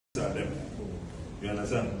You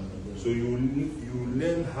understand? So you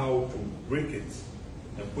learn how to break it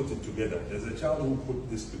and put it together. There's a child who put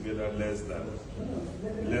this together less than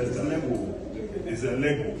Lego. It's a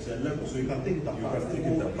Lego. It's a Lego, so you can take it apart. You can take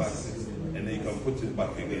it apart and then you can put it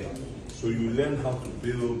back again. So you learn how to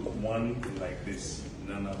build one like this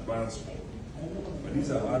in an advanced form. But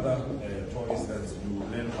these are other toys that you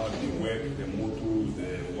learn how they work, the motors,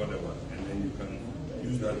 the whatever, and then you can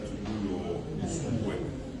use that to do your school work.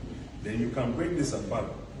 Then you can break this apart,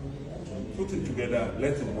 put it together,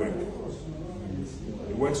 let it work.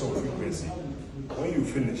 It works on frequency. When you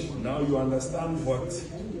finish, now you understand what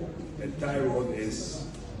a tie rod is,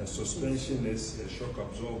 a suspension is, a shock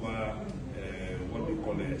absorber, what they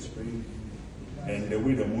call a spring, and the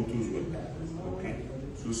way the motors work. Okay?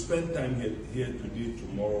 So spend time here today,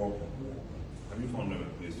 tomorrow. Have you found them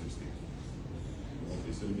a place to stay?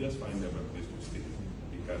 Okay, so just find them a place to stay.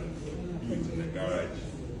 You can do it in the garage.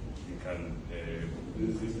 You can,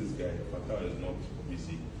 this guy, Fatah is not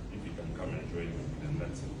busy. If you can come and join him, then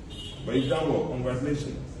that's it. But you've done well,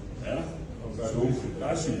 congratulations. Yeah? So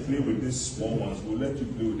as you play with these small ones, we'll let you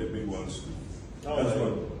play with the big ones too. That's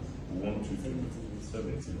what we want you to do.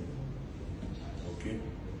 17. Okay?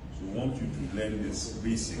 So we want you to learn this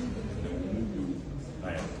basic, and then we'll move you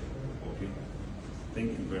higher. Okay? Thank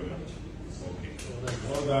you very much. Okay.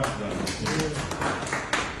 All that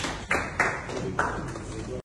done.